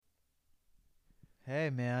Hey,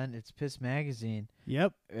 man, it's Piss Magazine.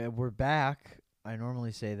 Yep. We're back. I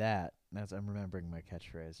normally say that. I'm remembering my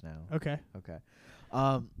catchphrase now. Okay. Okay.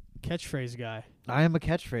 Catchphrase guy. I am a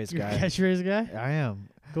catchphrase You're guy. a catchphrase guy? I am.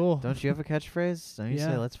 Cool. Don't you have a catchphrase? Don't you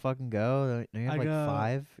say Yeah. "Let's fucking go"? Don't you have I like go-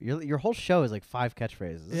 5? Your whole show is like 5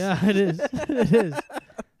 catchphrases. Yeah, it is. It is.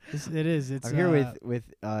 It is. It's I'm here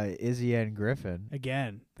with Izzy and Griffin,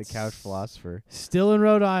 again. the couch philosopher. Still in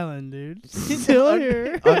Rhode Island, dude. Still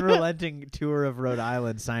here. Unrelenting tour of Rhode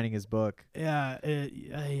Island, signing his book. Yeah.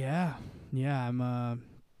 Yeah. Yeah. I'm.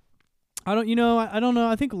 I don't. You know. I don't know.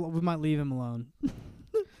 I think we might leave him alone.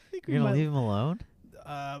 You're gonna leave him alone?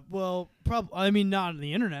 Well, probably. I mean, not on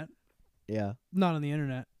the internet. Yeah. Not on the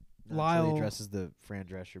internet. Until Lyle he addresses the Fran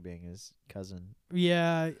Drescher being his cousin.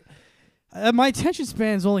 Yeah. My attention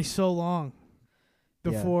span's only so long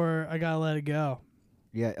Yeah. before I gotta let it go.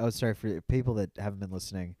 Yeah. Oh, sorry for people that haven't been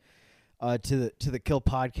listening. To the Kill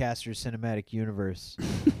Podcaster cinematic universe.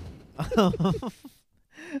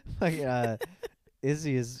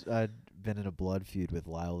 Izzy has been in a blood feud with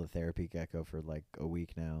Lyle the therapy gecko for like a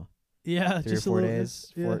week now. Yeah, 3 or just 4 a little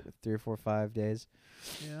days. bit. Yeah. 3 or 4, 5 days.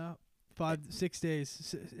 Yeah, 6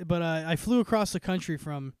 days. But I flew across the country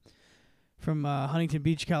from Huntington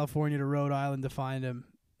Beach, California, to Rhode Island to find him,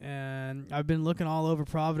 and I've been looking all over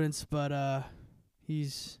Providence, but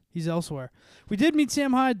he's elsewhere. We did meet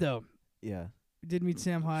Sam Hyde though. Yeah. We did meet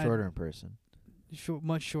Sam Hyde. Shorter in person.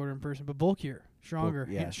 Much shorter in person, but bulkier, stronger.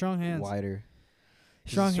 Yeah. Strong hands. Wider.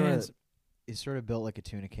 Strong hands. He's sort of built like a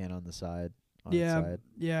tuna can on the side.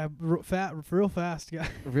 Yeah, real fast guy.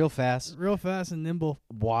 Real fast. Real fast and nimble.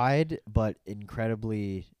 Wide, but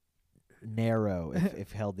incredibly narrow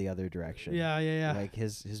if held the other direction. Yeah. Like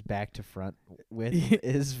his back to front width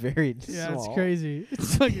is very Yeah, small. it's crazy.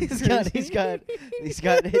 It's fucking He's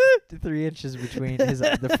got 3 inches between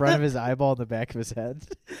the front of his eyeball and the back of his head.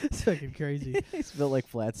 It's fucking crazy. He's built like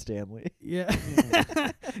Flat Stanley. Yeah.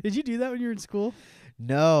 Did you do that when you were in school?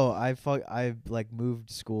 No, I like moved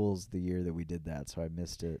schools the year that we did that, so I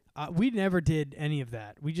missed it. We never did any of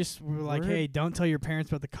that. We just were like, Word. hey, don't tell your parents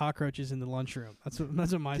about the cockroaches in the lunchroom. That's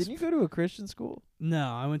what my. Didn't you go to a Christian school?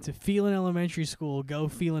 No, I went to Phelan Elementary School. Go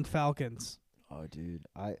Phelan Falcons. Oh, dude,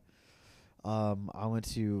 I went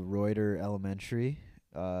to Reuter Elementary.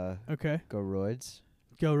 Okay. Go Roids.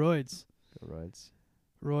 Go Roids. Go Roids.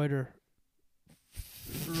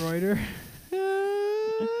 Reuter.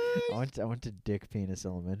 I went to Dick Penis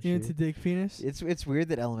Elementary. You went to Dick Penis? It's weird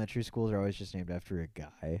that elementary schools are always just named after a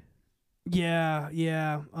guy.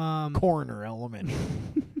 Yeah. Corner Elementary.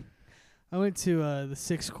 I went to the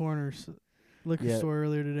Six Corners liquor store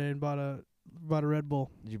earlier today and bought a Red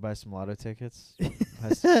Bull. Did you buy some lotto tickets?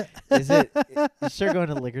 Is it? You start going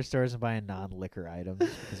to liquor stores and buying non-liquor items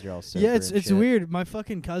because you're all sober. Yeah, it's shit. weird. My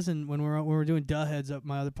fucking cousin, when we were doing Duh Heads up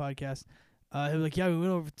my other podcast, he was like, yeah, we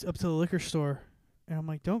went up to the liquor store. And I'm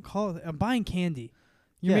like, don't call it. I'm buying candy.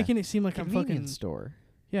 You're making it seem like I'm fucking convenience store.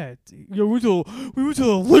 Yeah, we went to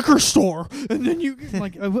the liquor store, and then you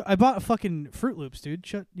like I bought a fucking Fruit Loops, dude.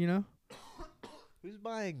 Who's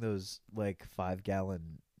buying those like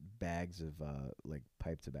 5-gallon bags of like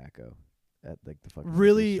pipe tobacco at like the fucking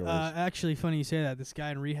Really, liquor stores? actually, funny you say that. This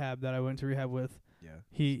guy in rehab that I went to rehab with. Yeah.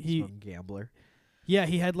 He gambler. Yeah,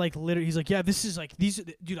 he had like literally. He's like, yeah, this is like these.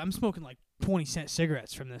 Dude, I'm smoking like 20-cent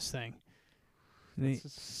cigarettes from this thing.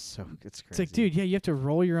 It's crazy. It's like, dude, yeah, you have to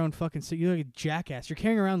roll your own fucking. You're like a jackass. You're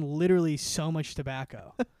carrying around literally so much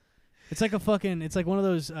tobacco. It's like one of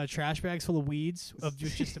those trash bags full of weeds of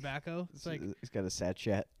just tobacco. It's like he's got a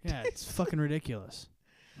sachet. Yeah, it's fucking ridiculous.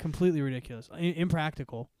 Completely ridiculous.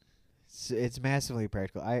 Impractical. It's massively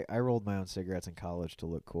practical. I rolled my own cigarettes in college to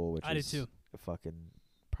look cool, which I did too. A fucking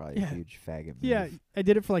probably a huge faggot move. Yeah, I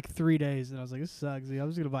did it for like 3 days, and I was like, this sucks. I'm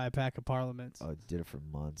just going to buy a pack of Parliaments. Oh, did it for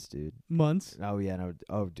months, dude. Months? Oh, yeah. No,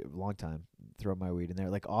 long time. Throw my weed in there.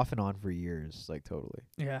 Like, off and on for years. Like, totally.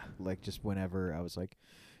 Yeah. Like, just whenever I was like,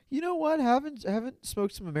 you know what? Haven't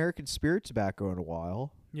smoked some American Spirit tobacco in a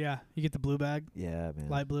while. Yeah. You get the blue bag? Yeah, man.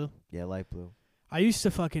 Light blue? Yeah, light blue. I used to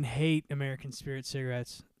fucking hate American Spirit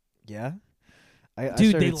cigarettes. Yeah?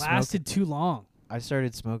 Dude, they lasted too long. I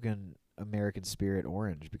started smoking American Spirit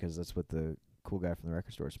Orange because that's what the cool guy from the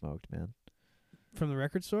record store smoked, man. From the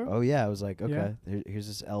record store? Oh, yeah. I was like, okay, here's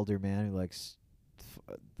this elder man who likes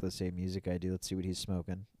the same music I do. Let's see what he's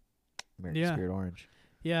smoking. American Spirit Orange.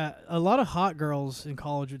 Yeah, a lot of hot girls in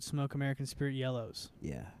college would smoke American Spirit Yellows.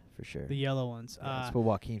 Yeah, for sure. The yellow ones. Yeah, that's what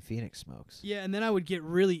Joaquin Phoenix smokes. Yeah, and then I would get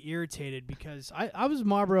really irritated because I was a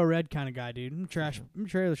Marlboro Red kind of guy, dude. I'm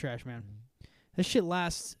trailer trash, man. That shit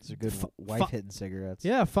lasts. It's a good wife-hitting cigarettes.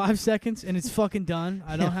 Yeah, 5 seconds and it's fucking done.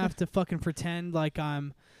 I don't have to fucking pretend like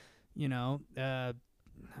I'm, I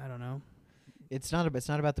don't know. It's not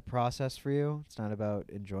about the process for you. It's not about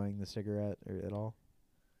enjoying the cigarette at all.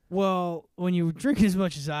 Well, when you were drinking as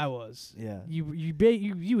much as I was, Yeah. you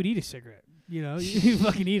would eat a cigarette. You know, you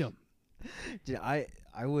fucking eat them. Dude, I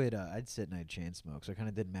would I'd sit and I'd chain smoke, so it kind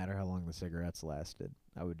of didn't matter how long the cigarettes lasted.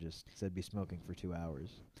 I would just I'd be smoking for 2 hours.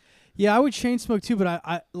 Yeah, I would chain smoke too, but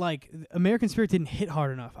I like American Spirit didn't hit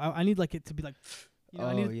hard enough. I need like it to be like, you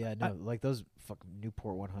know, like those fucking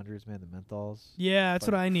Newport 100s, man, the menthols. Yeah, that's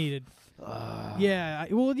what I needed. Yeah,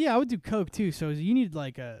 I would do Coke too. So you need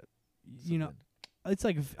like a, you know, it's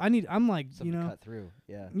like I'm like, something you know, to cut through.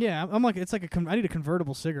 Yeah. Yeah, I'm like, it's like I need a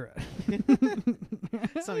convertible cigarette.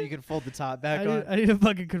 Something you can fold the top back on. I need a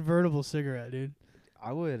fucking convertible cigarette, dude.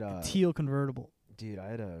 I would teal convertible. Dude, I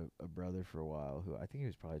had a brother for a while who I think he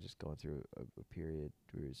was probably just going through a period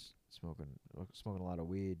where he was smoking a lot of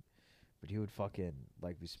weed, but he would fucking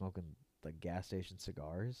like be smoking like gas station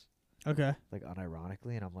cigars, Okay, like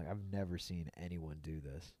unironically, and I'm like, I've never seen anyone do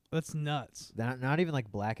this. that's nuts. Not even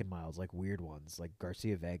like Black and Milds, like weird ones, like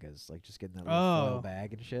Garcia Vegas, like just getting that little foil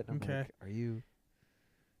bag and shit. And I'm like, are you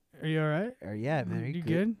all right? Yeah, man. Are You you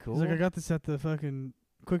good? Cool. He's like, I got this at the fucking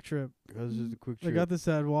Quick Trip. This is the Quick I Trip. got this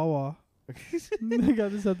at Wawa. I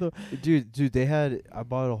got this at the. Dude, I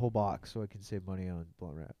bought a whole box so I can save money on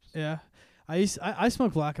blunt wraps. Yeah, I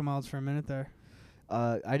smoked Black and Milds for a minute there.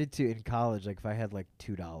 I did too in college. Like if I had like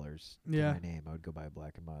 $2 to Yeah. my name, I would go buy a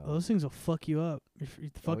Black and Mild. Those things will fuck you up.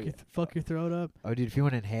 Fuck your throat up. Oh, dude, if you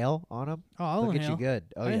want to inhale on them, Oh, I'll they'll inhale. get you good.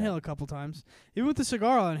 Oh, I yeah. inhale a couple times. Even with the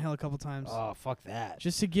cigar, I'll inhale a couple times. Oh, fuck that.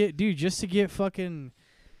 Just to get fucking,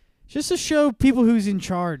 just to show people who's in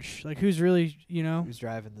charge, like who's really, you know, Who's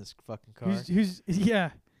driving this fucking car? who's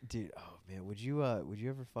yeah. Dude, oh man, would you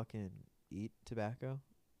ever fucking eat tobacco?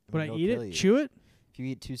 Would I it'll eat kill it? you. Chew it? If you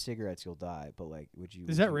eat 2 cigarettes, you'll die. But like, would you?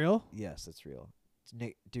 Is that real? Yes, that's real.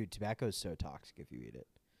 Dude, tobacco is so toxic if you eat it.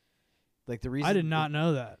 Like the reason I did not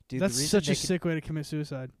know that. Dude, That's such a sick way to commit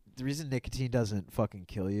suicide. The reason nicotine doesn't fucking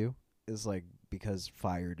kill you is like because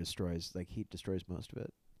heat destroys most of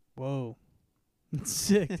it. Whoa. That's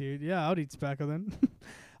sick, dude. Yeah, I would eat tobacco then.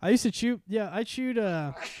 I used to chew. Yeah, I chewed.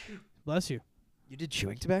 Bless you. You did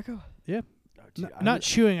chewing tobacco? Yeah. Oh, dude, Not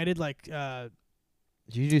chewing. I did like. Did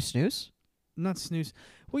you do snooze? Not snooze.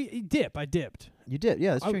 Well, dip. I dipped. You did,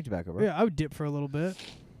 yeah. That's chewing tobacco, bro. Yeah, I would dip for a little bit.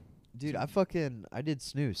 Dude, I did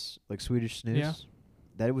snooze, like Swedish snooze. Yeah.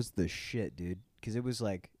 That was the shit, dude. Because it was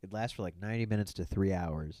like it lasts for like 90 minutes to 3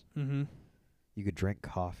 hours. Mm-hmm. You could drink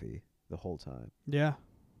coffee the whole time, Yeah.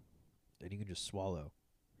 and you could just swallow.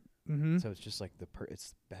 Mm-hmm. So it's just like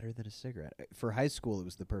it's better than a cigarette. For high school, it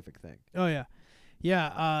was the perfect thing. Oh yeah,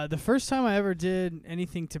 yeah. The first time I ever did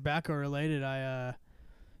anything tobacco related, I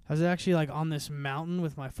was actually like on this mountain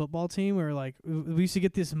with my football team. We were like, we used to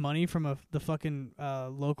get this money from the fucking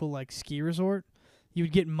local like ski resort. You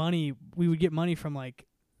would get money. We would get money from like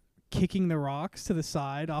kicking the rocks to the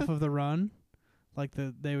side off of the run. Like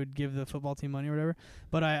they would give the football team money or whatever.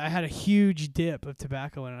 But I had a huge dip of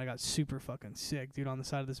tobacco in it. I got super fucking sick, dude, on the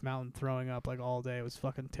side of this mountain throwing up like all day. It was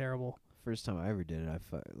fucking terrible. First time I ever did it, I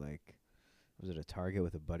was at a Target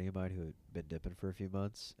with a buddy of mine who had been dipping for a few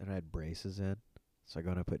months, and I had braces in. So I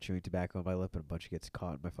go and I put chewing tobacco on my lip, and a bunch gets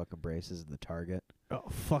caught in my fucking braces in the Target. Oh,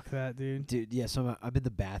 fuck that, dude. Dude, yeah, so I'm in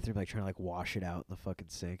the bathroom, like, trying to, like, wash it out in the fucking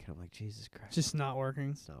sink, and I'm like, Jesus Christ. It's just not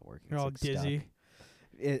working. It's not working. You're It's, all like, stuck. dizzy.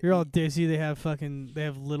 It, You're all dizzy. They have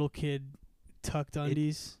little kid tucked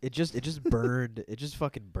undies. It just burned. It just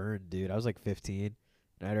fucking burned, dude. I was like 15,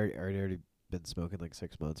 and I'd already been smoking like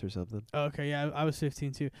 6 months or something. Oh, okay, yeah, I was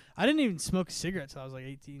 15 too. I didn't even smoke cigarettes till I was like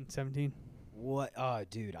 18, 17. What? Oh,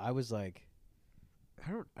 dude, I was like,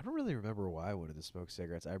 I don't really remember why I wanted to smoke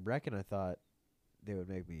cigarettes. I reckon I thought they would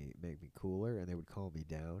make me cooler, and they would calm me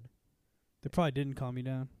down. They probably didn't calm me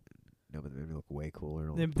down. No, but they made me look way cooler. And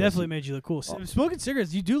all They the definitely pussy. made you look cool. Oh. Smoking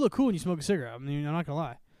cigarettes, you do look cool when you smoke a cigarette. I mean, I'm not gonna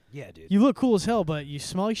lie. Yeah, dude. You look cool as hell, but you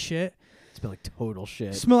smell like shit. Smell like total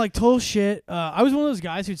shit. Smell like total shit. I was one of those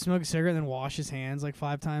guys who'd smoke a cigarette and then wash his hands like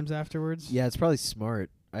 5 times afterwards. Yeah, it's probably smart.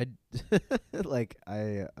 If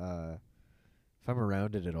I'm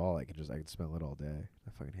around it at all, I can smell it all day.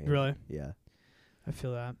 I fucking hate Really? it. Yeah. I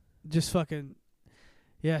feel that. Just fucking.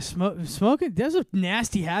 Yeah, smoking. That's a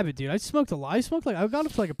nasty habit, dude. I smoked a lot. I got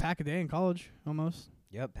up to like a pack a day in college, almost.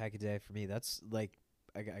 Yep, pack a day for me. That's like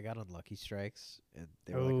I got on Lucky Strikes, and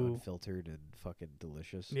they were like unfiltered and fucking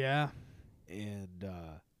delicious. Yeah. And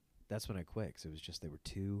that's when I quit, 'cause it was just they were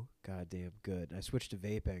too goddamn good. And I switched to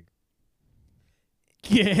vaping.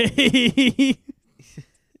 Gay.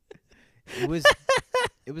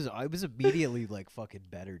 It It was immediately like fucking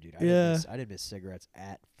better, dude. Yeah. I didn't miss cigarettes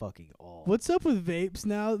at fucking all. What's up with vapes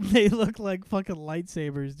now? They look like fucking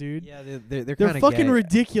lightsabers, dude. Yeah, they're They're kind of fucking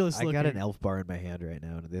ridiculous I looking. got an Elf bar in my hand right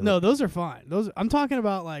now. And they No, look, those are fine. Those I'm talking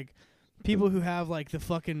about like people who have like the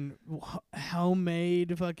fucking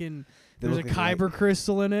homemade fucking. they There's a look like kyber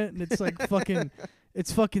crystal in it, and it's like fucking.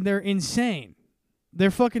 It's fucking. They're insane.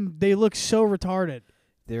 They're fucking. They look so retarded.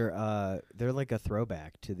 they're like a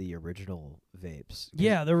throwback to the original vapes.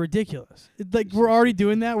 Yeah, they're ridiculous. Like we're already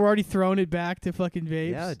doing that. We're already throwing it back to fucking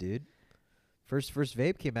vapes. Yeah, dude. First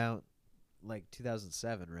vape came out like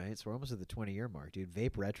 2007, right? So we're almost at the 20-year mark, dude.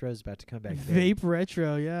 Vape retro is about to come back. Vape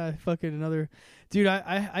retro, yeah, fucking another, dude.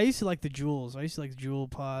 I used to like the Juuls. I used to like Juul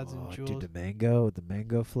pods and Juuls. Dude, the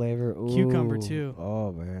mango flavor. Ooh. Cucumber, too.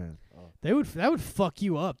 Oh man. Oh. That would fuck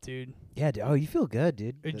you up, dude. Yeah, dude. Oh, you feel good,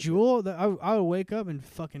 dude. A Juul, I would wake up and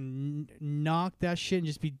fucking knock that shit and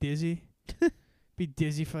just be dizzy. Be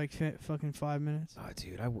dizzy for like fucking 5 minutes. Oh,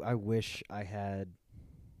 dude, I wish I had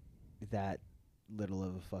that little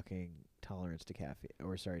of a fucking tolerance to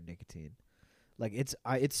nicotine. Like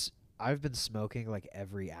I've been smoking like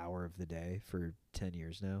every hour of the day for 10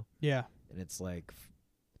 years now. Yeah. And it's like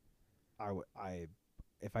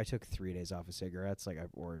if I took 3 days off of cigarettes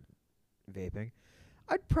or vaping,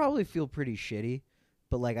 I'd probably feel pretty shitty,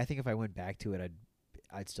 but like I think if I went back to it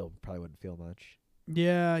I'd still probably wouldn't feel much.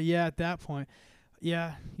 Yeah, at that point.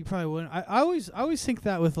 Yeah, you probably wouldn't. I always think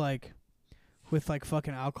that with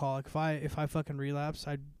fucking alcohol. Like if I fucking relapse,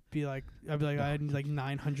 I'd be like I need like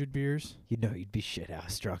 900 beers. You'd be shit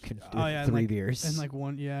ass drunk and Oh yeah, 3 beers. And like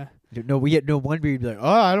one, yeah. No, we get one beer, you'd be like, oh,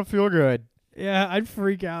 I don't feel good. Yeah, I'd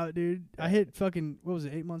freak out, dude. I hit fucking, what was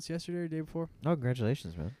it, 8 months yesterday or the day before? Oh,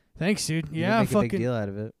 congratulations, man. Thanks, dude. You Yeah, didn't make fucking. a big deal out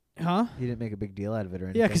of it. Huh? You didn't make a big deal out of it or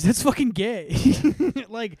anything. Yeah, 'cause that's fucking gay.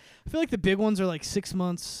 Like, I feel like the big ones are like 6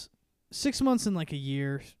 months. 6 months and like a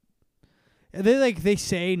year. They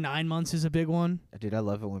say 9 months is a big one. Dude, I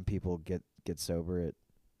love it when people get sober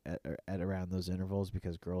at around those intervals,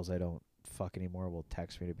 because girls I don't fuck anymore will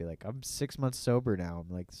text me to be like, I'm 6 months sober now.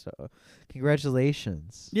 I'm like, so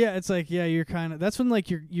congratulations. Yeah, it's like, yeah, you're kind of, that's when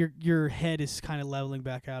like your head is kind of leveling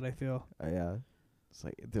back out, I feel. Yeah. It's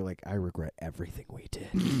like they're like, I regret everything we did.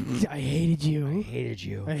 I hated you. I hated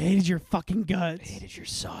you. I hated your fucking guts. I hated your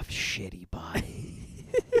soft, shitty body.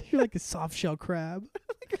 You're like a soft shell crab.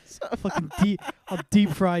 Fucking I'll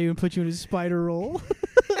deep fry you and put you in a spider roll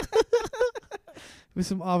with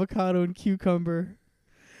some avocado and cucumber.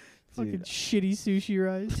 Fucking Dude. shitty sushi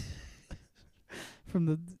rice from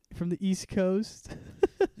the East Coast.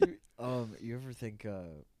 You ever think,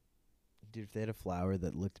 dude, if they had a flower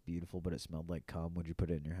that looked beautiful but it smelled like cum, would you put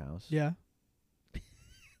it in your house? Yeah, I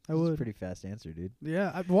That's would. a pretty fast answer, dude.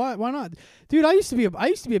 Yeah, why not, dude? I used to be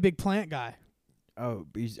a big plant guy. Oh,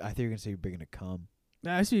 I thought you were gonna say you're big into cum.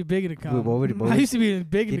 I used to be big into cum. What would I used to be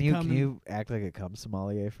big into cum. Can you act like a cum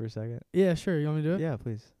sommelier for a second? Yeah, sure. You want me to do it? Yeah,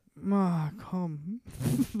 please. Cum.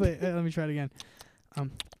 Wait, let me try it again. Okay.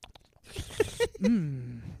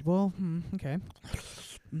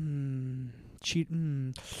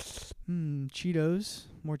 Cheetos.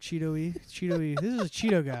 More Cheeto-y. Cheeto-y. This is a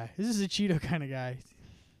Cheeto guy. This is a Cheeto kind of guy.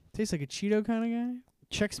 Tastes like a Cheeto kind of guy.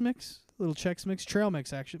 Chex Mix. Little Chex Mix. Trail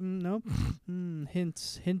Mix, actually. Nope.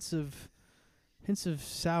 Hints of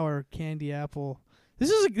sour candy apple.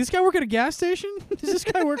 This guy work at a gas station? Does this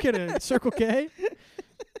guy work at a Circle K?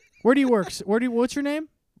 Where do you work? What's your name?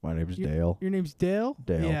 My name's Dale. Your name's Dale?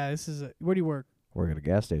 Dale. Yeah, where do you work? Work at a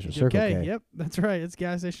gas station. Circle K. Yep, that's right. It's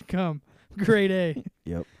gas station cum. Grade A.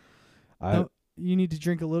 Yep. You need to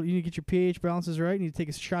drink a little. You need to get your pH balances right. You need to take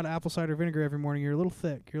a shot of apple cider vinegar every morning. You're a little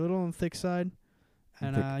thick. You're a little on the thick side.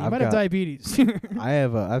 And you might have diabetes. I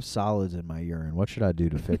have solids in my urine. What should I do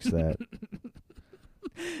to fix that?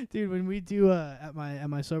 Dude, when we do at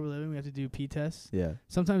my sober living, we have to do pee tests. Yeah.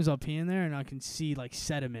 Sometimes I'll pee in there and I can see like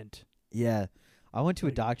sediment. Yeah. I went to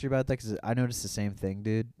a doctor about that because I noticed the same thing,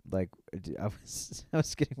 dude. Like, I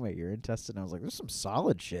was getting my urine tested, and I was like, "There's some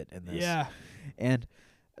solid shit in this." Yeah. And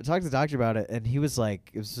I talked to the doctor about it, and he was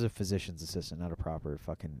like, "It was a physician's assistant, not a proper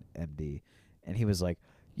fucking MD." And he was like,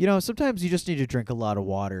 sometimes you just need to drink a lot of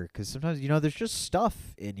water because sometimes there's just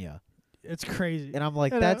stuff in you. It's crazy. And I'm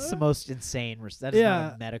like, that's the most insane. That is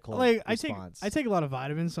not a medical response. I take a lot of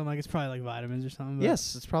vitamins, so I'm like, it's probably like vitamins or something. But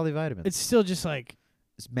yes, it's probably vitamins. It's still just like.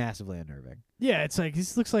 It's massively unnerving. Yeah, it's like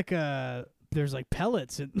this looks like there's like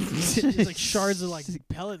pellets and there's like shards of like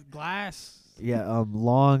pellet glass. Yeah,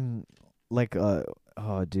 long, like oh,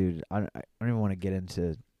 dude, I don't even want to get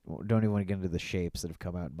into. Don't even want to get into the shapes that have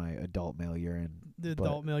come out in my adult male urine. The but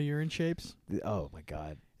adult male urine shapes. oh my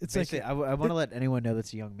god. It's Basically, like I want to let anyone know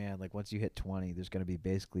that's a young man. Like once you hit 20, there's gonna be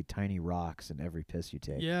basically tiny rocks in every piss you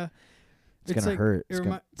take. yeah. It's gonna like, hurt. it It's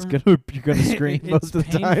remi- gonna you're gonna scream most of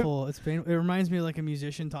the time. painful. It's painful. It reminds me of like a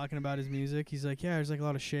musician talking about his music. He's like, yeah, there's like a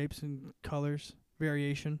lot of shapes and colors,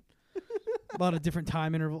 variation, a lot of different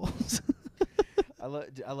time intervals. I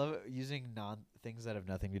love using things that have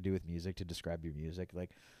nothing to do with music to describe your music. Like,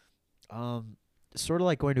 sort of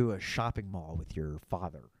like going to a shopping mall with your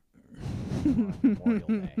father on Memorial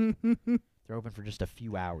Day. They're open for just a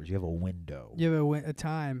few hours. You have a window. You have a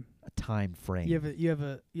time. A time frame. You have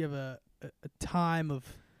a time of.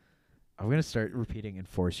 I'm gonna start repeating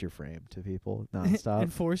 "enforce your frame" to people nonstop.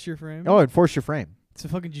 Enforce your frame. Oh, enforce your frame. It's a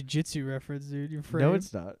fucking jujitsu reference, dude. Your frame. No,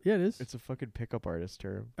 it's not. Yeah, it is. It's a fucking pickup artist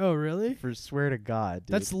term. Oh, really? For swear to God,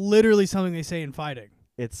 dude. That's literally something they say in fighting.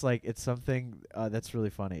 It's like it's something that's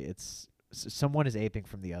really funny. It's someone is aping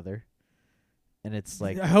from the other, and it's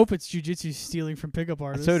like I hope it's jujitsu stealing from pickup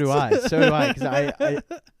artists. so do I. So do I. Because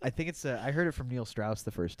I think it's I heard it from Neil Strauss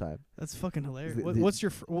the first time. That's fucking hilarious. The- What's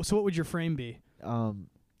your so? What would your frame be?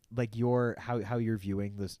 Like your how you're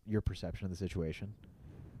viewing your perception of the situation.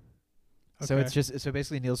 So Okay. it's just so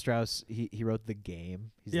basically Neil Strauss he wrote The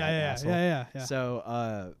Game. He's that Yeah. asshole.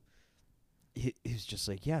 So he's just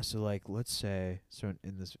like, yeah, so like let's say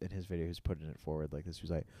in his video he's putting it forward like this.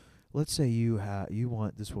 He's like, let's say you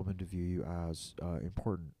want this woman to view you as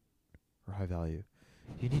important or high value.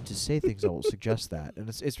 You need to say things that will suggest that. And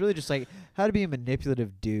it's really just like how to be a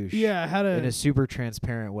manipulative douche Yeah, how to. in a super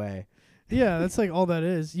transparent way. Yeah, that's like all that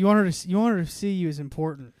is. You want her to see you as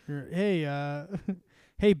important. Hey,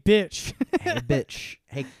 hey, bitch. Hey, bitch.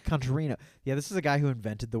 Hey, Contarino. Yeah, this is a guy who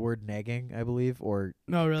invented the word negging, I believe, or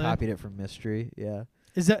No, really. copied it from Mystery. Yeah.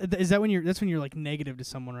 Is that when you're? That's when you're like negative to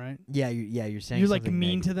someone, right? Yeah, you're saying You're like something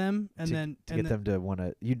mean negative to them, and to, then to get them to want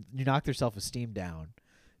to you knock their self-esteem down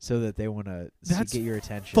so that they want to That's get your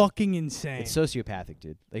attention. fucking insane. It's sociopathic,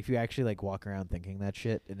 dude. Like if you actually like walk around thinking that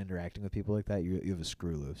shit and interacting with people like that, you have a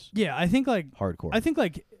screw loose. Yeah, I think like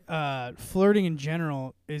flirting in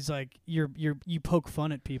general is like you poke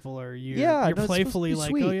fun at people or you're Yeah, no, it's supposed to playfully be like,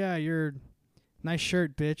 sweet. oh yeah, you're nice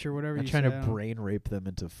shirt, bitch, or whatever. I'm you trying say. to brain rape them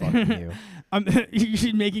into fucking you. I'm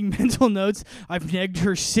you're making mental notes. I've negged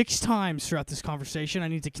her 6 times throughout this conversation. I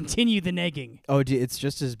need to continue the negging. Oh, dude, it's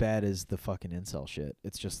just as bad as the fucking incel shit.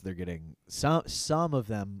 It's just they're getting some of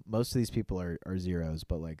them. Most of these people are zeros,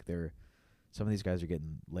 but like some of these guys are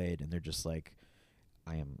getting laid, and they're just like,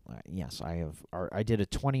 I am. Yes, I have. I did a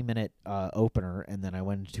 20-minute opener, and then I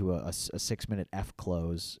went into a 6-minute F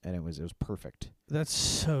close, and it was perfect. That's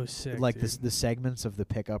so sick. Like dude. the segments of the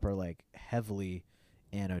pickup are like heavily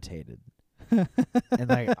annotated, and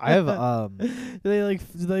like I have do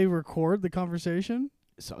they record the conversation?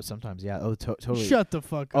 So sometimes yeah. Oh, totally. Shut the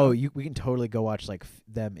fuck up. Oh, we can totally go watch like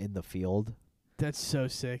them in the field. That's so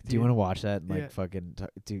sick. Dude. Do you want to watch that? And, like Yeah. fucking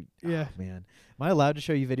dude. Yeah. Oh, man, am I allowed to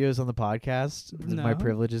show you videos on the podcast? Did my No.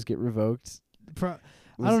 privileges get revoked? I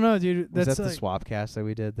don't know, dude. Was That's that like, the swap cast that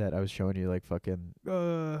we did that I was showing you like fucking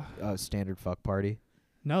standard fuck party?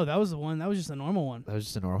 No, that was the one. That was just a normal one. That was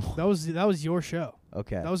just a normal. That was your show.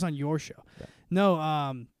 Okay. That was on your show. Yeah.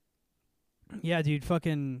 No, yeah, dude,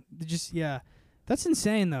 fucking just yeah. That's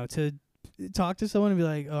insane though to talk to someone and be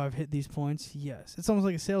like, "Oh, I've hit these points." Yes. It's almost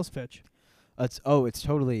like a sales pitch. It's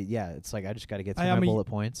totally yeah. It's like I just got to get through I'm my a- bullet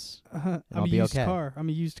points. I'm I'll a be used okay. car. I'm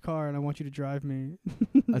a used car, and I want you to drive me.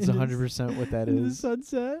 That's into 100% what that into the is.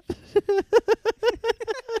 sunset.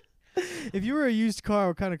 If you were a used car,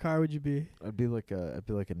 what kind of car would you be? I'd be like a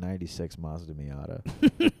 '96 Mazda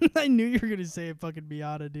Miata. I knew you were gonna say a fucking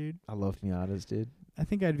Miata, dude. I love Miatas, dude. I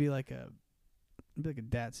think I'd be like a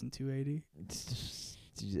Datsun 280. It's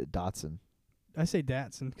Datsun. I say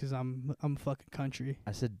Datsun because I'm fucking country.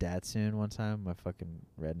 I said Datsun one time. My fucking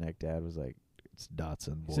redneck dad was like, "It's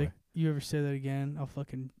Datsun, boy. He's like, you ever say that again, I'll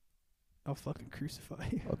fucking crucify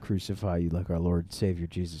you. I'll crucify you like our Lord and Savior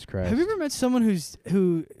Jesus Christ." Have you ever met someone whose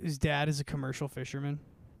dad is a commercial fisherman?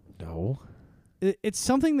 No. It's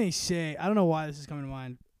something they say. I don't know why this is coming to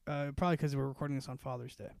mind. Probably because we're recording this on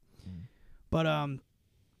Father's Day. But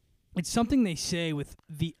it's something they say with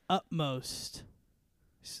the utmost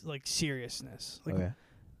like seriousness. Like, Okay.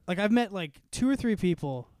 like I've met like 2 or 3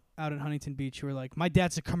 people out in Huntington Beach who are like, my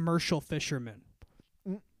dad's a commercial fisherman.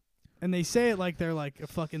 And they say it like they're like a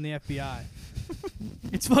fucking the FBI.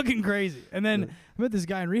 It's fucking crazy. And then I met this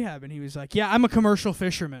guy in rehab, and he was like, "Yeah, I'm a commercial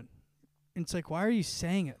fisherman." And it's like, why are you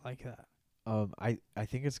saying it like that? I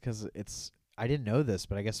think it's 'cause I didn't know this,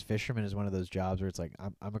 but I guess fisherman is one of those jobs where it's like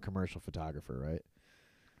I'm a commercial photographer, right?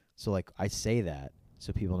 So like I say that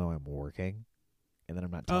so people know I'm working, and then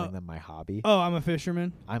I'm not telling them my hobby. Oh, I'm a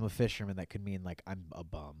fisherman. I'm a fisherman. That could mean like I'm a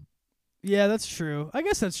bum. Yeah, that's true. I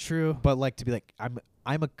guess that's true. But like to be like I'm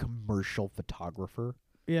a commercial photographer.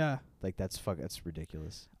 Yeah. Like that's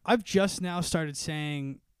ridiculous. I've just now started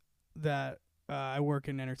saying that I work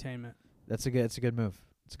in entertainment. It's a good move.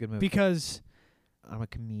 It's a good move. Because I'm a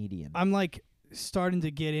comedian. I'm like starting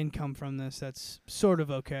to get income from this. That's sort of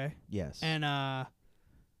okay. Yes. And I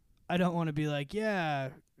don't want to be like, yeah,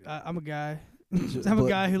 I'm a guy. I'm a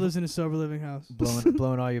guy who lives in a sober living house.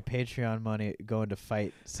 blowing all your Patreon money going to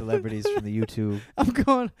fight celebrities from the YouTube. I'm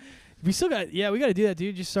going. We still got. Yeah, we got to do that,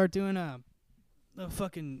 dude. Just start doing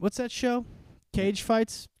fucking what's that show? Cage Fight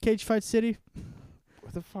City.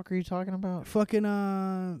 What the fuck are you talking about?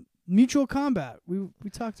 Fucking Mutual Combat. We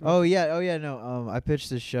talked about. Oh yeah. No. I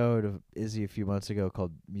pitched this show to Izzy a few months ago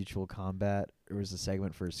called Mutual Combat. It was a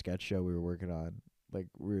segment for a sketch show we were working on. Like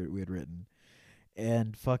we had written,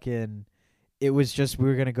 and fucking. It was just we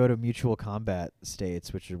were gonna go to mutual combat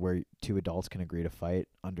states, which is where two adults can agree to fight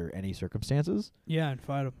under any circumstances. Yeah, and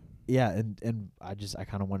fight them. Yeah, and I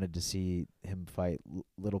kind of wanted to see him fight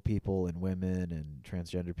little people and women and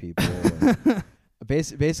transgender people. And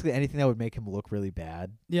basically anything that would make him look really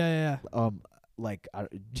bad. Yeah. Like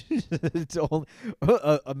it's only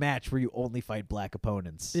a match where you only fight black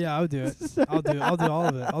opponents. Yeah, I would do it. I'll do all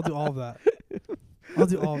of it. I'll do all of that. I'll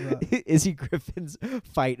do all of that. Izzy Griffin's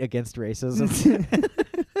fight against racism.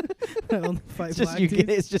 Fight it's black dudes.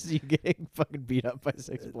 It's just you getting fucking beat up by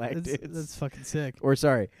 6 black dudes. That's fucking sick. Or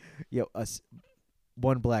sorry,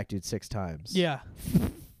 one black dude 6 times. Yeah,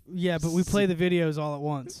 yeah, but we play the videos all at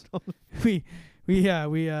once. we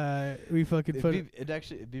fucking put.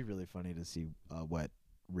 It'd be really funny to see what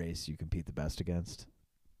race you compete the best against.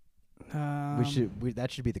 That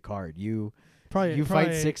should be the card. You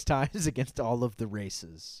fight 6 times against all of the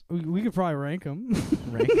races. We could probably rank them.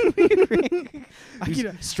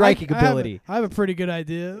 Striking ability. I have a pretty good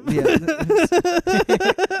idea. Yeah.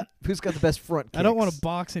 Who's got the best front kicks? I don't want to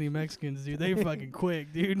box any Mexicans, dude. They're fucking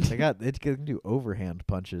quick, dude. They can do overhand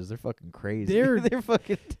punches. They're fucking crazy. They're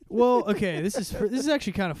fucking. Well, okay. This is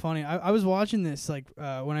actually kind of funny. I was watching this like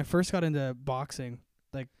when I first got into boxing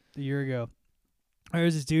like a year ago. There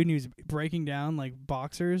was this dude and he was breaking down like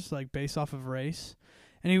boxers like based off of race,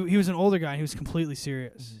 and he was an older guy and he was completely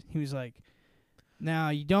serious. He was like, "Now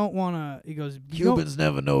you don't want to." He goes, "Cubans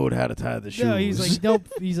never knowed how to tie the shoes." No, he's like,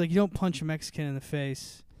 you don't punch a Mexican in the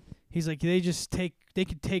face. He's like, they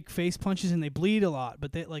could take face punches and they bleed a lot,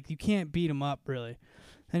 but you can't beat them up really.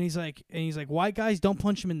 And he's like, white guys don't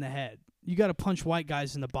punch them in the head. You got to punch white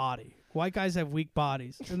guys in the body. White guys have weak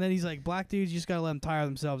bodies. And then he's like, black dudes, you just got to let them tire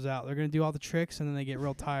themselves out. They're going to do all the tricks, and then they get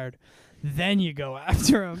real tired. Then you go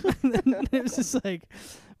after them. And it was just like,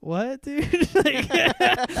 what, dude?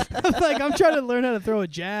 I'm trying to learn how to throw a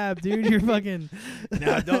jab, dude. You're fucking...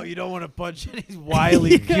 You don't want to punch any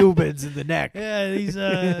wily Cubans in the neck. Yeah, these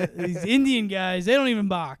Indian guys, they don't even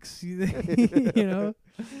box. You know?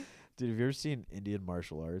 Dude, have you ever seen Indian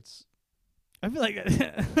martial arts? I feel like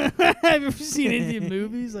have you ever seen Indian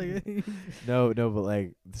movies? Like no, but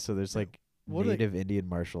like so there's like what native Indian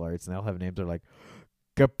martial arts and they'll have names that are like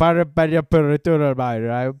they're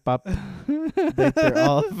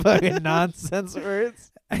all fucking nonsense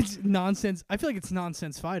words. It's nonsense. I feel like it's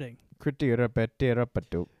nonsense fighting. This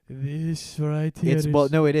right here.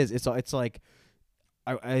 It is. It's like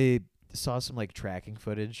I saw some like tracking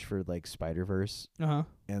footage for like Spider-Verse.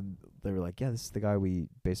 And they were like, yeah, this is the guy we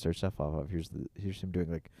based our stuff off of. Here's him doing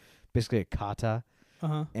like basically a kata.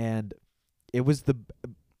 And it was the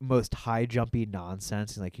most high jumpy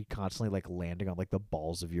nonsense, and like you constantly like landing on like the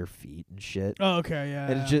balls of your feet and shit. Oh, okay, yeah.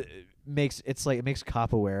 And it just makes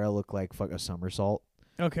capoeira look like a somersault.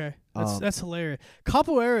 Okay. That's hilarious.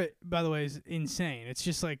 Capoeira, by the way, is insane. It's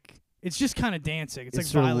just kind of dancing. It's like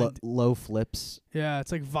violent low flips. Yeah,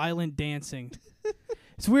 it's like violent dancing.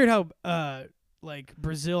 It's weird how like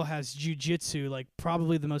Brazil has jiu-jitsu, like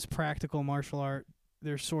probably the most practical martial art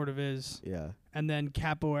there sort of is. Yeah. And then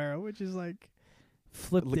capoeira, which is like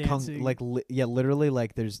flip dancing. Literally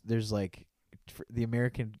like there's like the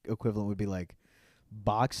American equivalent would be like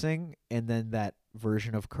boxing, and then that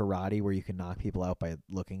version of karate where you can knock people out by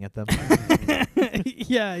looking at them.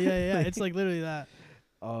 Yeah. It's like literally that.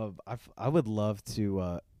 I would love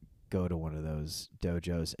to go to one of those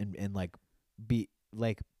dojos and like be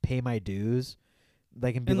like pay my dues,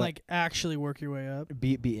 like and like actually work your way up.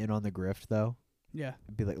 Be in on the grift though. Yeah.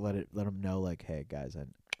 Be like let them know like, hey guys, I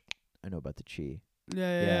know about the chi.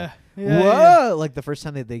 Yeah. Whoa! Like the first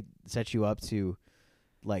time they set you up to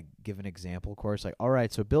like give an example course. Like, all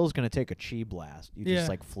right, so Bill's gonna take a chi blast. You Yeah. just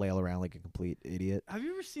like flail around like a complete idiot. Have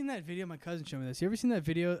you ever seen that video? My cousin showed me this. You ever seen that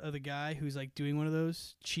video of the guy who's like doing one of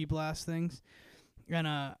those chi blast things,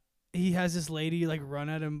 and he has this lady like run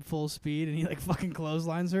at him full speed, and he like fucking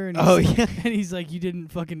clotheslines her, and Yeah. and he's like, you didn't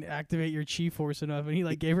fucking activate your chi force enough, and he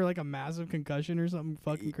like gave her like a massive concussion or something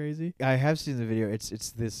fucking crazy. I have seen the video. It's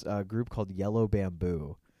this group called Yellow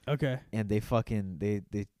Bamboo, Okay. and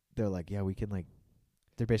they're like, yeah, we can like.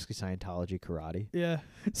 They're basically Scientology karate. Yeah.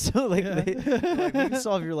 So like, Yeah. they're like, we can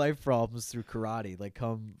solve your life problems through karate. Like,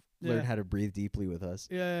 come learn Yeah. how to breathe deeply with us.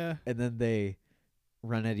 Yeah. And then they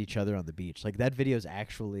run at each other on the beach. Like, that video is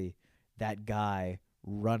actually that guy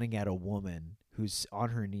running at a woman who's on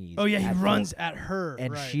her knees. Oh yeah, he at runs full- at her,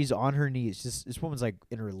 and right. she's on her knees. This woman's like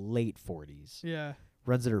in her late 40s. Yeah.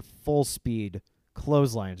 Runs at her full speed,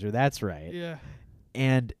 clotheslines her. That's right. Yeah.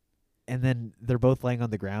 And then they're both laying on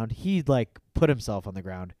the ground. He like put himself on the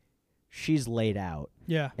ground. She's laid out.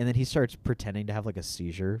 Yeah. And then he starts pretending to have like a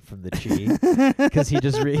seizure from the chi because he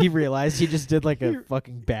just he realized he just did like a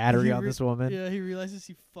fucking battery on this woman. Yeah, he realizes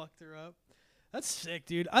he fucked her up. That's sick,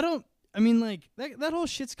 dude. I mean, like that whole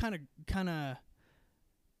shit's kind of.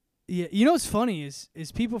 Yeah, you know what's funny is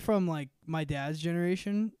people from like my dad's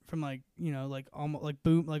generation, from like like almost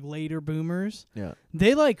like later boomers. Yeah.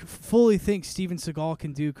 They like fully think Steven Seagal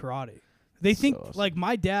can do karate. They think So awesome. like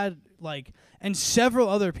my dad and several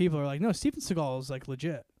other people are like, no, Steven Seagal is like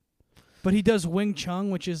legit, but he does Wing Chun,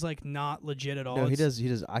 which is like not legit at all. No, he does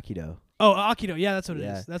Aikido. Oh, Aikido. Yeah, that's what it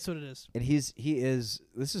Yeah. is. That's what it is. And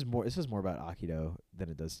this is more about Aikido than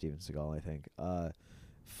it does Steven Seagal, I think.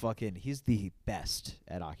 He's the best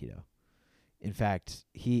at Aikido. In fact,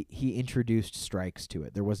 he introduced strikes to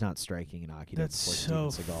it. There was not striking in Aikido That's before so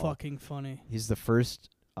Steven Seagal. fucking funny. He's the first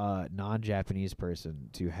non-Japanese person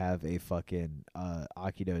to have a fucking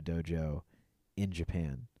Aikido dojo in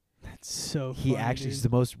Japan. That's so He funny, actually dude. is the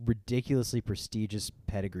most ridiculously prestigious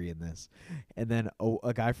pedigree in this. And then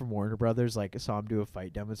a guy from Warner Brothers like saw him do a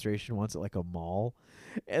fight demonstration once at like a mall,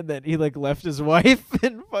 and then he like left his wife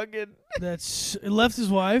and fucking That's left his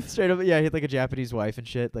wife. straight up. Yeah, he had like a Japanese wife and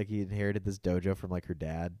shit. Like he inherited this dojo from like her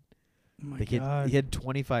dad. Oh my Like god. he had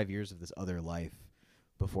 25 years of this other life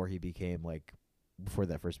before he became like before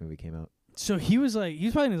that first movie came out. So he was probably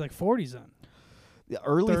in his like 40s then. The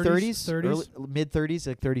early 30s, 30s, mid 30s,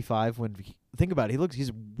 like 35. Think about it, he's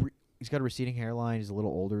got a receding hairline. He's a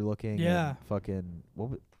little older looking. Yeah. And fucking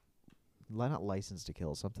not License to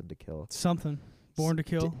Kill, something to kill. Something. Born to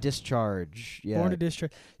Kill. Discharge. Yeah. Born to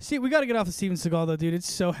Discharge. See, we got to get off of Steven Seagal though, dude. It's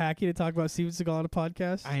so hacky to talk about Steven Seagal on a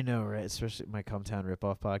podcast. I know, right? Especially my Cumtown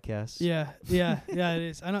ripoff podcast. Yeah, it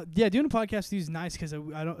is. I know. Yeah, doing a podcast with you is nice because I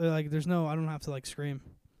don't like. I don't have to like scream.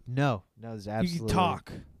 No, there's absolutely. You can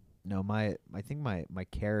talk. No, I think my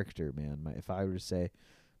character, man. If I were to say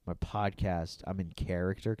my podcast, I'm in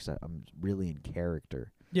character because I'm really in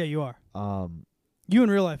character. Yeah, you are. You in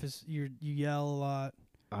real life you yell a lot.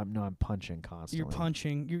 I'm punching constantly. You're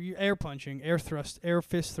punching. You're air punching, air thrust, air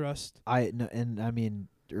fist thrust.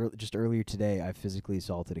 Just earlier today, I physically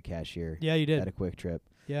assaulted a cashier. Yeah, you did. At a Quick Trip.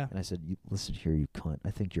 Yeah. And I said, "Listen here, you cunt.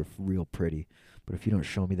 I think you're real pretty, but if you don't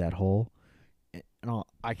show me that hole,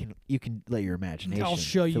 you can let your imagination. I'll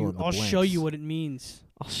show fill you. in the I'll show you blanks. what it means.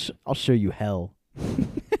 I'll show you hell.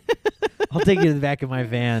 I'll take you to the back of my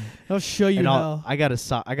van. I'll show you and hell. I got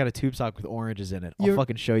a tube sock with oranges in it. I'll You're-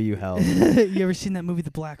 fucking show you hell. You ever seen that movie,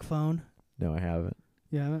 The Black Phone? No, I haven't.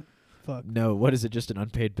 You haven't? Fuck. No, what is it? Just an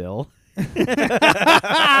unpaid bill?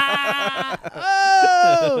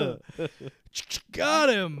 Oh! Got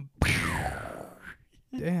him.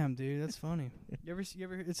 Damn, dude, that's funny. You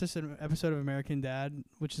ever? It's just an episode of American Dad,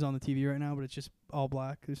 which is on the TV right now, but it's just all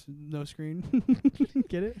black. There's no screen.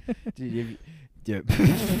 Get it? Dude,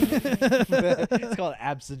 it's called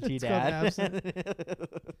Absentee It's called Dad.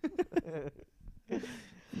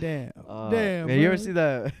 Damn. Damn. Man, you ever man. see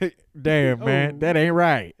that? Damn, man, Oh. that ain't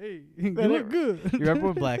right. Hey, you look good. You remember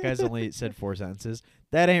when Black Guys only said 4 sentences?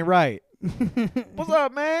 That ain't right. What's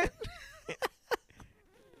up, man?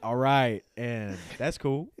 All right, and that's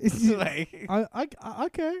cool. Like,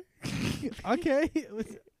 Okay. Okay.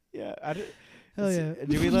 yeah, Hell yeah.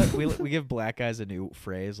 Do we give Black Guys a new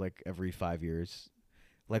phrase like every 5 years?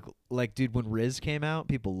 Like, dude, when Riz came out,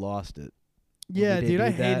 people lost it. Yeah, we dude,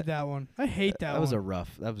 I debuted hated that- that one. I hate that one.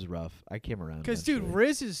 That was rough. I came around. Because, dude, eventually.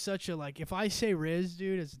 Riz is such a, like, if I say Riz,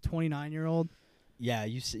 dude, as a 29-year-old, Yeah,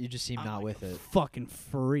 you just seem I'm not like with a it. fucking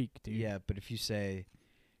freak, dude. Yeah, but if you say,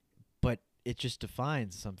 but it just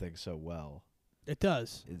defines something so well. It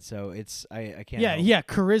does. And so I can't. Yeah, help. yeah,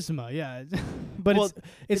 charisma, yeah. but Well,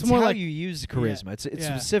 it's more how like you use charisma. It's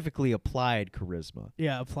yeah. specifically applied charisma.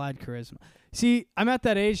 applied charisma. See, I'm at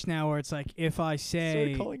that age now where it's like if I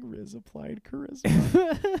say Riz applied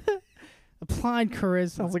charisma. applied charisma.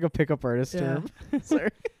 Sounds like a pickup artist term. Sorry.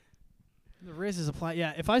 The Riz is applied.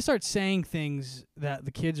 Yeah, if I start saying things that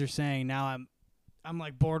the kids are saying now, I'm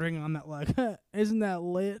like bordering on that. Like, isn't that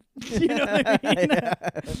lit? You know what I mean? Yeah.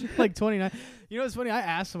 Like 29. You know what's funny? I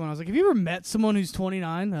asked someone. I was like, "Have you ever met someone who's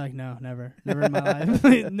 29?" They're like, "No, never in my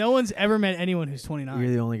life." No one's ever met anyone who's 29. You're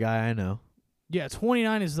the only guy I know. Yeah,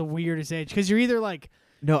 29 is the weirdest age because you're either like.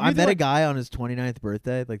 No, I You're met a like- guy on his 29th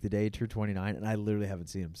birthday, like the day he turned 29, and I literally haven't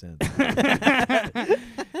seen him since.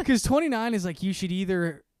 Because 29 is like you should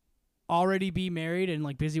either already be married and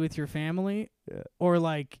like busy with your family, or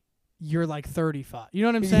like you're like 35. You know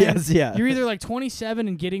what I'm saying? Yes, yeah. You're either like 27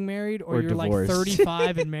 and getting married, or you're divorced. like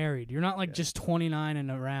 35 and married. You're not like just 29 and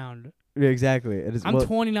around. Yeah, exactly. It is. I'm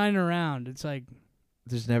 29 and around. It's like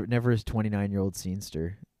There's never a 29-year-old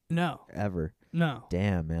scenester no, ever. no.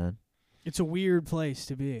 Damn, man. It's a weird place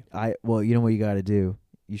to be. Well, you know what you got to do?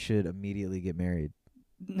 You should immediately get married.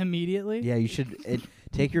 Immediately? Yeah, you should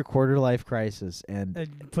take your quarter life crisis and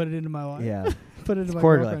Put it into my wife. yeah, Put it into my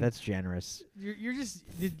quarter life. girlfriend. That's generous. You're just.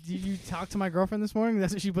 Did you talk to my girlfriend this morning?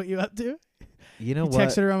 That's what she put you up to? You know You what,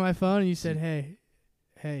 texted her on my phone and you said, "Hey,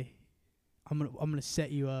 I'm gonna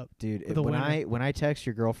set you up." dude? The winner. When I text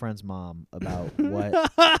your girlfriend's mom about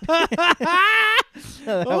what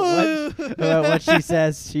about what she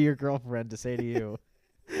says to your girlfriend to say to you.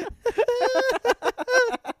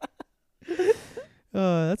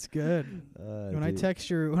 Oh, that's good. When I Dude. text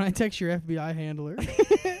your FBI handler.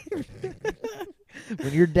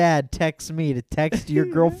 When your dad texts me to text your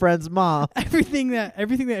girlfriend's mom. everything that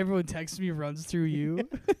everyone texts me runs through you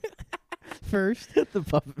first. The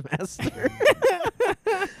puppet master.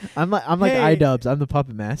 I'm like Hey, iDubbbz. I'm the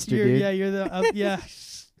puppet master, dude. Yeah, you're the yeah.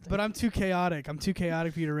 But I'm too chaotic. I'm too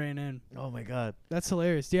chaotic for you to rein in. Oh my god. That's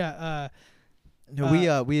hilarious. Yeah.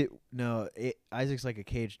 Isaac's like a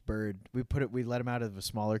caged bird. We let him out of a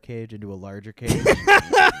smaller cage into a larger cage.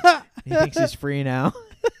 He thinks he's free now.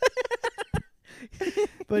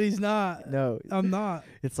 But he's not. No, I'm not.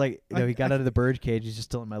 it's like he got out of the bird cage. He's just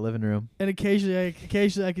still in my living room. And occasionally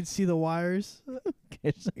I can see the wires.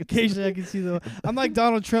 Occasionally I can see the. I'm like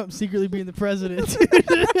Donald Trump secretly being the president.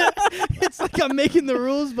 It's like I'm making the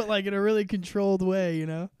rules, but like in a really controlled way, you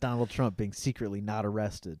know. Donald Trump being secretly not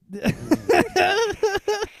arrested.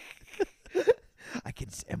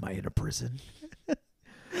 Am I in a prison?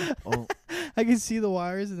 Oh, I can see the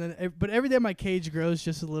wires, and then but every day my cage grows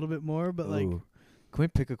just a little bit more. But like, ooh. Can we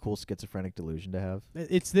pick a cool schizophrenic delusion to have?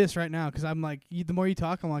 it's this right now because I'm like, the more you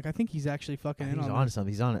talk, I'm like, I think he's actually fucking in He's on on this.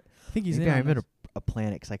 something. He's on it. I think he's Maybe in. I'm on in this. a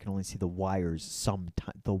planet because I can only see the wires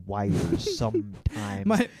sometimes. The wires sometimes.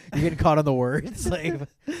 My You're getting caught on the words like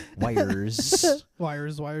wires.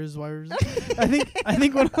 wires. I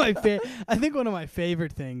think one of my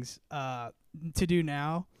favorite things to do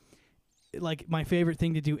now, like my favorite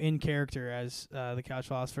thing to do in character as the Couch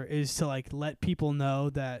Philosopher, is to like let people know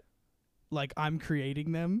that like I'm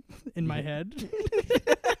creating them in my head.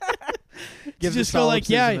 Give just the go like,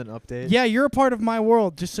 solipsism an update. Yeah, you're a part of my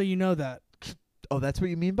world, just so you know that. Oh, that's what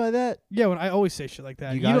you mean by that? Yeah, when I always say shit like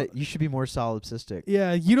that. You got it. You should be more solipsistic.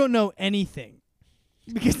 Yeah, you don't know anything.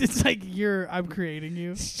 Because it's like I'm creating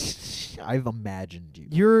you. I've imagined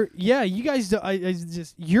you. You guys do,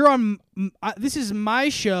 you're on this is my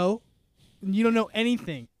show and you don't know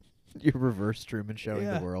anything. You're reverse Truman showing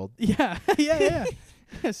the world. Yeah.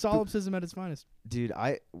 Solipsism at its finest. Dude,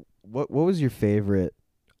 what was your favorite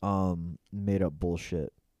made up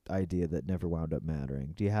bullshit idea that never wound up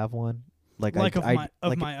mattering? Do you have one? Like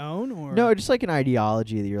my own, or no, just like an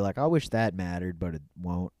ideology that you're like, I wish that mattered, but it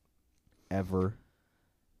won't ever.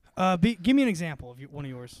 Give me an example of one of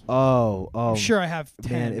yours. I'm sure I have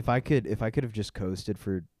 10. Man, if I could have just coasted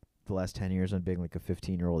for the last 10 years on being like a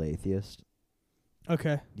 15-year-old atheist.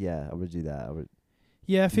 Okay. Yeah, I would do that. I would.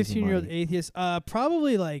 Yeah, Easy 15-year-old money. atheist.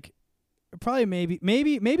 Probably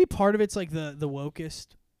maybe part of it's like the wokest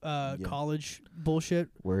college bullshit,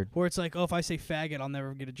 Word. where it's like, oh, if I say faggot, I'll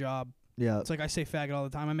never get a job. Yeah. It's like I say faggot all the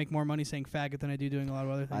time. I make more money saying faggot than I do doing a lot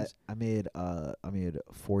of other things. I made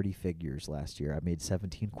 40 figures last year. I made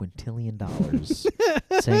 $17 quintillion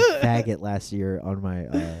saying faggot last year on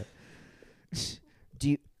my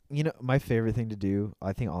do you know my favorite thing to do?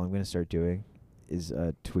 I think all I'm going to start doing is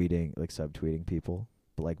tweeting, like subtweeting people,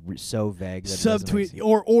 but like so vague that it doesn't make Subtweet sense.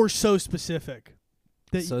 or so specific.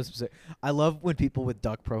 So specific. I love when people with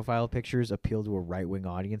duck profile pictures appeal to a right-wing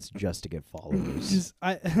audience just to get followers.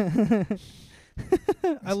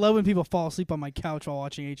 I love when people fall asleep on my couch while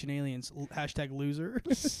watching Ancient Aliens. Hashtag loser.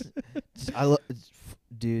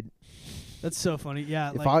 Dude. That's so funny.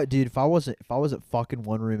 Yeah. If I wasn't fucking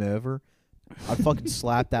one room over, I'd fucking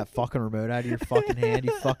slap that fucking remote out of your fucking hand,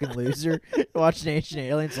 you fucking loser. Watching Ancient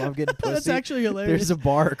Aliens while I'm getting pussy. That's actually hilarious. There's a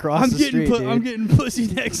bar across the street, dude. I'm getting pussy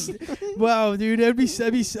next. Wow, dude,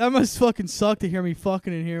 that must fucking suck to hear me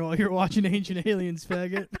fucking in here while you're watching Ancient Aliens,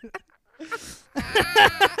 faggot.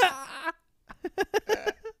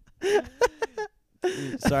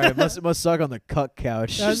 Sorry, it must suck on the cuck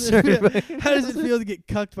couch. How does it feel to get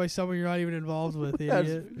cucked by someone you're not even involved with,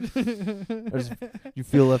 idiot? You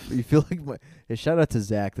feel like hey, shout out to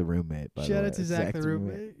Zach, the roommate. By Shout the way. out to Zach, the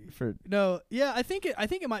roommate. I think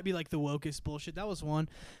it might be like the wokest bullshit. That was one.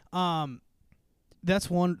 That's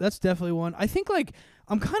one. That's definitely one. I think like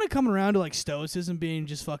I'm kind of coming around to like stoicism being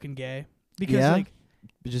just fucking gay because like.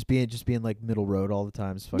 Just being like middle road all the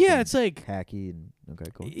time is fucking it's like hacky and okay,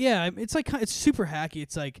 cool. Yeah, it's like it's super hacky.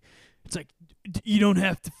 It's like you don't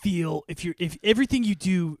have to feel if everything you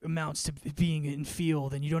do amounts to being in feel,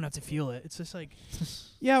 then you don't have to feel it. It's just like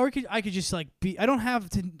I could just like be. I don't have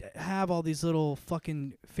to have all these little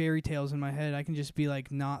fucking fairy tales in my head. I can just be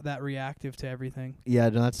like not that reactive to everything. Yeah,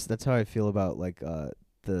 no, that's how I feel about like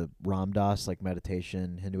the Ram Dass like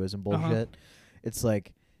meditation Hinduism bullshit. It's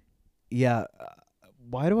like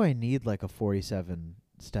why do I need like a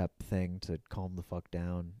 47-step thing to calm the fuck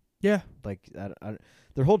down? Yeah. Like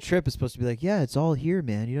their whole trip is supposed to be like, yeah, it's all here,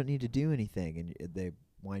 man. You don't need to do anything, and they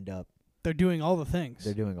wind up. They're doing all the things.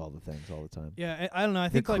 They're doing all the things all the time. Yeah, I don't know. I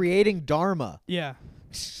think they're creating dharma. Yeah,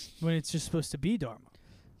 when it's just supposed to be dharma.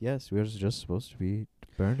 Yes, we're just supposed to be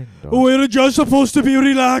burning dharma. We're just supposed to be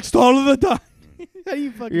relaxed all of the time. How do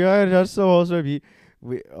you fucking? Yeah, just supposed to be.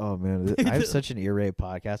 Oh man, I have such an ear rape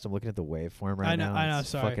podcast. I'm looking at the waveform right now. I know. It's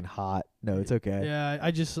Sorry. fucking hot. No, it's okay. Yeah, I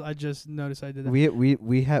just noticed I did that.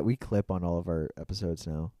 We clip on all of our episodes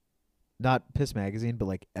now. Not Piss Magazine, but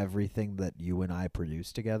like everything that you and I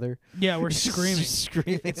produce together. Yeah, we're screaming.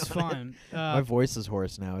 Screaming. It's fine. My voice is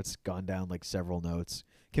hoarse now. It's gone down like several notes.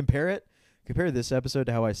 Compare this episode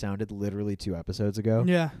to how I sounded literally 2 episodes ago.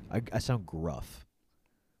 Yeah. I sound gruff.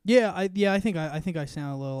 Yeah, I think I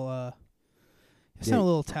sound a little I sound a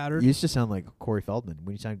little tattered. You used to sound like Corey Feldman.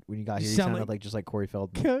 When you got here, you sounded like just like Corey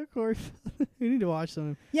Feldman. Corey we need to watch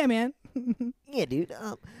something. Yeah, man. Yeah, dude.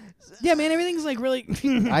 Yeah, man, everything's like really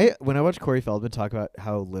when I watch Corey Feldman talk about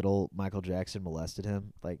how little Michael Jackson molested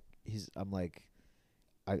him, like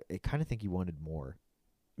I kind of think he wanted more.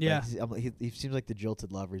 Yeah. Like, he seems like the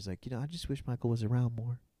jilted lover. He's like, I just wish Michael was around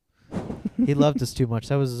more. He loved us too much.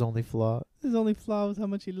 That was his only flaw. His only flaw was how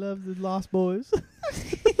much he loved the Lost Boys.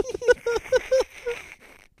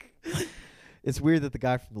 It's weird that the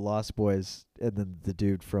guy from the Lost Boys and then the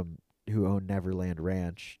dude who owned Neverland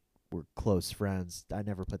Ranch were close friends. I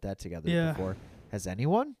never put that together before. Has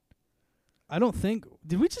anyone? I don't think.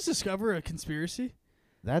 Did we just discover a conspiracy?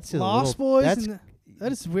 That's Lost Boys.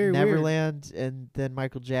 That is very weird. Neverland and then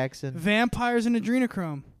Michael Jackson. Vampires and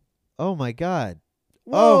adrenochrome. Oh my God.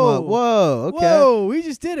 Whoa! Whoa! Okay. Whoa! We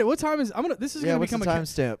just did it. What time is? This is gonna what's become the a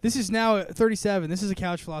timestamp. This is now 37. This is a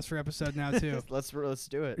Couch Philosopher episode now too. let's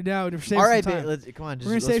do it. Now we're saving all right, some time. come on. We're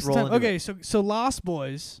gonna save some time. Okay, so Lost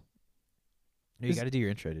Boys. No, you got to do your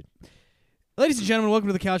intro, dude. Ladies and gentlemen, welcome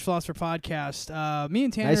to the Couch Philosopher podcast. Me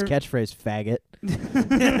and Tanner. Nice catchphrase, faggot.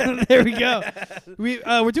 There we go.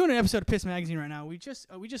 We're doing an episode of Piss Magazine right now. We just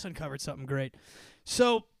uncovered something great.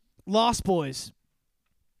 So Lost Boys.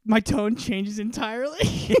 My tone changes entirely.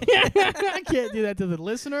 I can't do that to the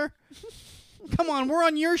listener. Come on, we're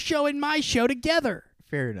on your show and my show together.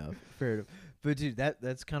 Fair enough. But dude,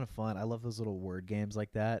 that's kind of fun. I love those little word games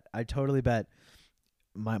like that. I totally bet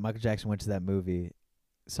Michael Jackson went to that movie,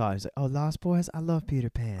 saw it, he's like, "Oh, Lost Boys, I love Peter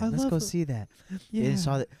Pan. Let's go see that." Yeah. And he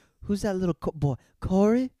saw that. Who's that little boy?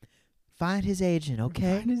 Corey? Find his agent,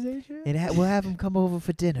 okay? Find his agent? And we'll have him come over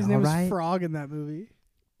for dinner, his name was Frog in that movie.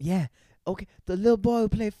 Yeah. Okay, the little boy who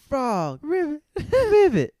played Frog.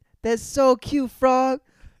 Rivet. That's so cute, Frog.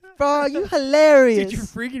 Frog, you hilarious. Dude, you're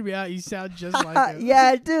freaking me out. You sound just like him. Yeah,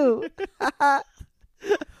 I do.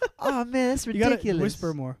 Oh, man, that's ridiculous. You gotta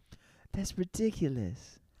whisper more. That's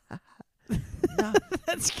ridiculous. No,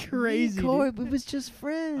 that's crazy. Corey, we was just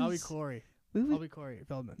friends. I'll be Corey. I'll be Corey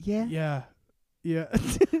Feldman. Yeah? Yeah.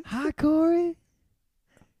 Hi, Corey.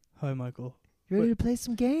 Hi, Michael. You ready to play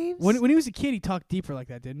some games? When he was a kid, he talked deeper like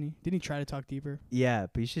that, didn't he? Didn't he try to talk deeper? Yeah,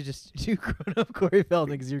 but you should just do grown-up Corey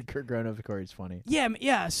Feldman because your grown-up Corey's funny.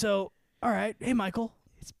 Yeah. So, all right. Hey, Michael.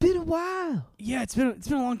 It's been a while. Yeah, it's been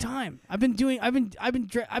a long time. I've been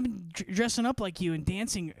dressing up like you and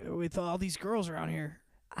dancing with all these girls around here.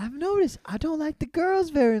 I've noticed I don't like the girls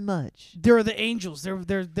very much. They're the angels.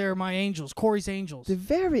 They're my angels. Corey's angels. They're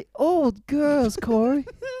very old girls, Corey.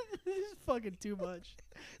 This is fucking too much.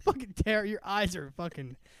 Fucking terror. Your eyes are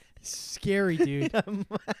fucking scary, dude.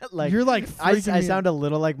 Like You're like freaking I me sound out. a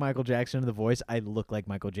little like Michael Jackson in the voice. I look like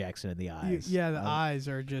Michael Jackson in the eyes. Yeah, the eyes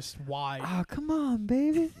are just wide. Oh, come on,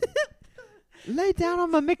 baby. Lay down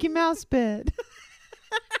on my Mickey Mouse bed.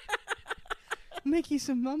 I'll make you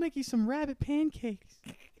some rabbit pancakes.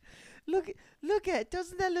 Look at,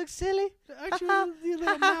 doesn't that look silly? Aren't you you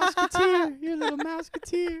little mouseketeer? You're a little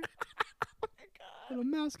mouseketeer. Little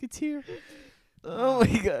mouseketeer. Oh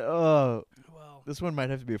my god. Oh, Well, this one might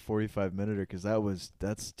have to be a 45-minute because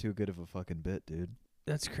that's too good of a fucking bit, dude.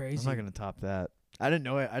 that's crazy. I'm not gonna top that. I didn't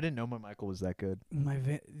know it. I didn't know my Michael was that good.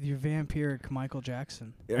 Your vampiric Michael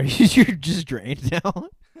Jackson. Are you're just drained now?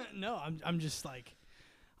 No, I'm just like,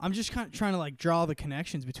 I'm just kind of trying to like draw the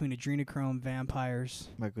connections between adrenochrome, vampires.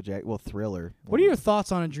 Michael Jack. Well, Thriller. What are your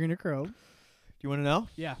thoughts on adrenochrome? Do you want to know?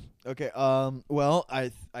 Yeah. Okay. Well,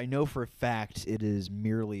 I know for a fact it is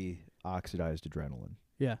merely oxidized adrenaline.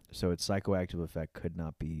 Yeah. So its psychoactive effect could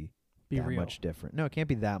not be that real. much different. No, it can't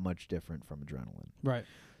be that much different from adrenaline. Right.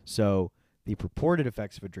 So the purported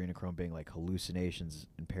effects of adrenochrome being like hallucinations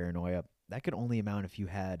and paranoia, that could only amount if you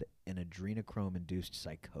had an adrenochrome-induced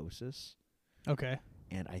psychosis. Okay.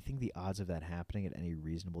 And I think the odds of that happening at any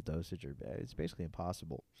reasonable dosage it's basically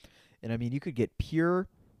impossible. And I mean, you could get pure,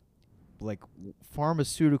 like,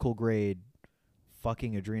 pharmaceutical grade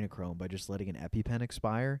fucking adrenochrome by just letting an EpiPen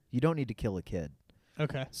expire. You don't need to kill a kid.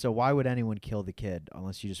 Okay. So why would anyone kill the kid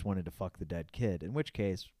unless you just wanted to fuck the dead kid? In which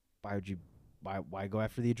case, why would you? Why go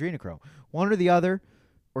after the adrenochrome? One or the other,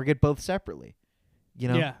 or get both separately. You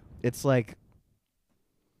know? Yeah. It's like,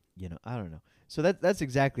 I don't know. So that's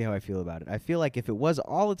exactly how I feel about it. I feel like if it was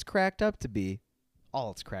all it's cracked up to be,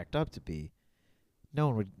 no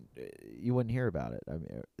one would, you wouldn't hear about it. I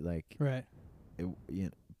mean, like, Right.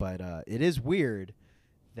 but it is weird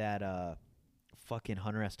that fucking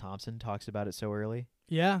Hunter S. Thompson talks about it so early,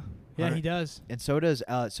 Yeah. Yeah, Hunter- he does. and so does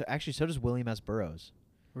so does William S. Burroughs.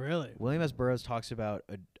 Really? William S. Burroughs talks about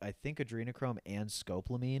I think adrenochrome and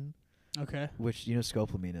scopolamine, Okay. which you know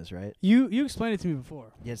scopolamine is, right? You explained it to me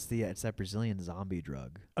before. Yeah, it's that Brazilian zombie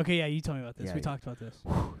drug. Okay, yeah, you told me about this. Yeah, We yeah. talked about this.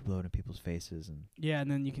 Blowing in people's faces and Yeah, and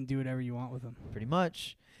then you can do whatever you want with them. pretty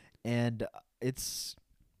much, and it's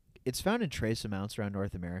found in trace amounts around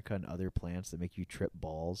North America and other plants that make you trip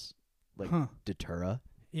balls, like Huh. datura.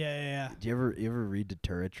 Yeah. Do you ever read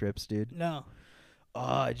datura trips, dude? No.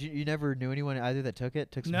 You never knew anyone either that took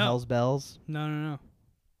it? Took some No. Hell's Bells? No.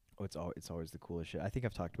 Oh, it's always the coolest shit. I think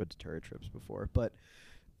I've talked about datura trips before, but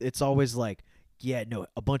it's always like, yeah, no,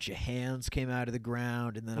 a bunch of hands came out of the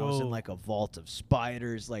ground, and then I was in Whoa. like a vault of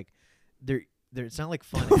spiders. Like, it's not like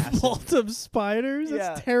fun acid. Vault of spiders? Yeah.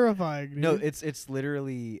 That's terrifying, dude. No, it's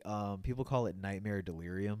literally people call it nightmare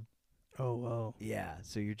delirium. Oh, whoa. Yeah,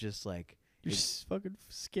 so you're just like You're fucking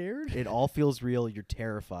scared? it all feels real. You're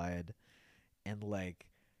terrified, and like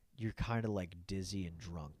you're kind of like dizzy and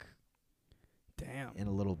drunk Damn. and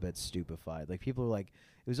a little bit stupefied. Like people are like,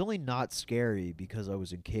 it was only not scary because I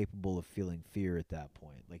was incapable of feeling fear at that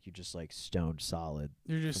point. Like you're just like stoned solid.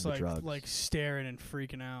 You're just from the drugs. like staring and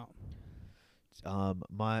freaking out.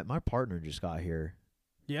 My partner just got here.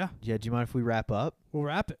 Yeah. Yeah, do you mind if we wrap up? We'll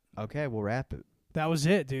wrap it. Okay, we'll wrap it. That was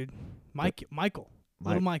it, dude. Michael.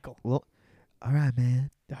 Little Michael. Well, all right, man.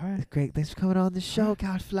 All right. Great. Thanks for coming on the show,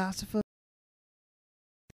 Couch Philosopher.